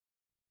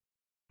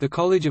The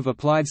College of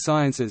Applied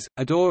Sciences,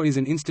 Adoor, is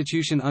an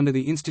institution under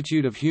the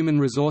Institute of Human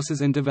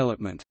Resources and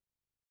Development.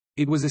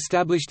 It was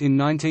established in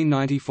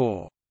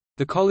 1994.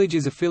 The college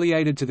is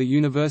affiliated to the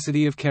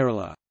University of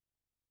Kerala.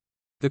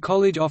 The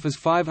college offers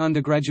 5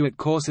 undergraduate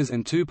courses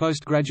and 2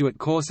 postgraduate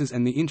courses,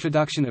 and the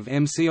introduction of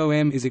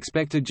MCOM is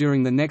expected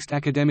during the next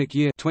academic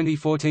year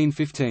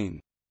 2014-15.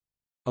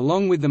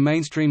 Along with the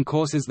mainstream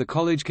courses, the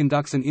college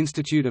conducts an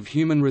Institute of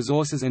Human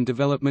Resources and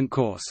Development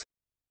course.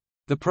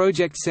 The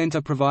Project Center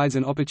provides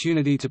an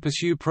opportunity to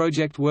pursue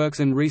project works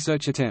and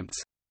research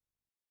attempts.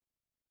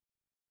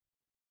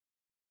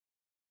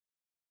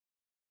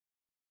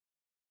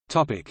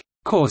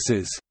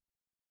 Courses.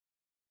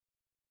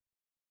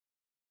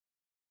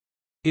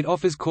 It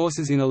offers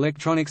courses in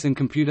electronics and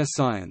computer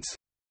science.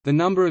 The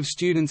number of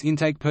students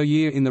intake per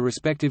year in the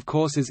respective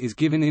courses is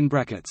given in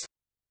brackets.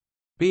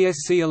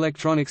 BSc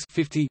Electronics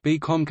 50,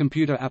 BCom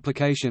Computer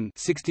Application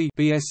 60,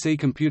 BSc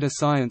Computer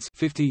Science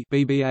 50,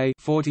 BBA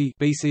 40,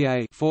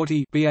 BCA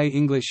 40, BA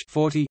English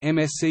 40,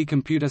 MSc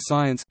Computer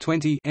Science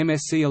 20,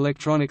 MSc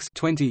Electronics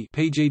 20,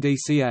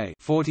 PGDCA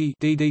 40,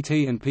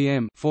 DDT and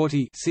PM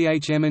 40,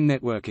 CHM and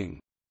Networking.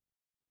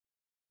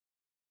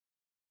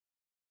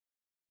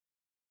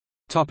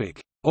 Topic: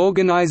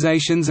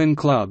 Organizations and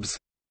clubs.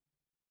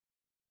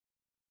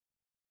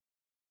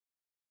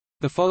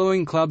 The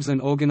following clubs and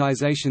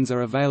organizations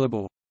are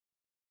available: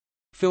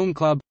 Film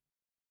Club,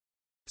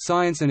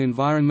 Science and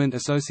Environment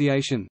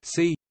Association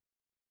 (SEA),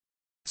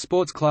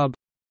 Sports Club,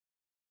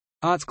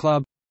 Arts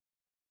Club,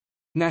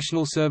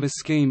 National Service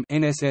Scheme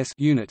 (NSS)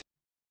 unit,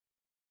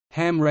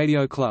 Ham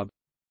Radio Club.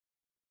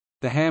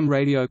 The Ham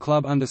Radio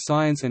Club under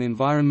Science and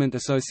Environment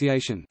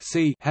Association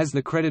 (SEA) has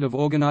the credit of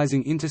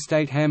organizing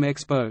Interstate Ham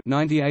Expo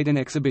 '98 an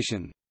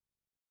exhibition.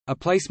 A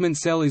placement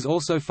cell is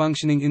also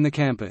functioning in the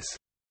campus.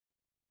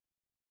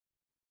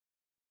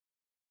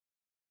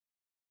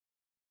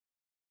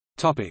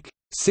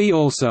 See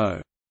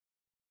also: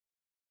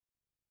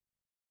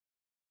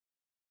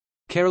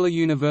 Kerala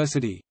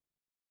University,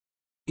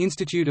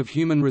 Institute of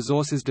Human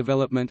Resources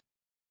Development,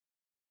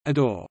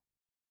 Adoor.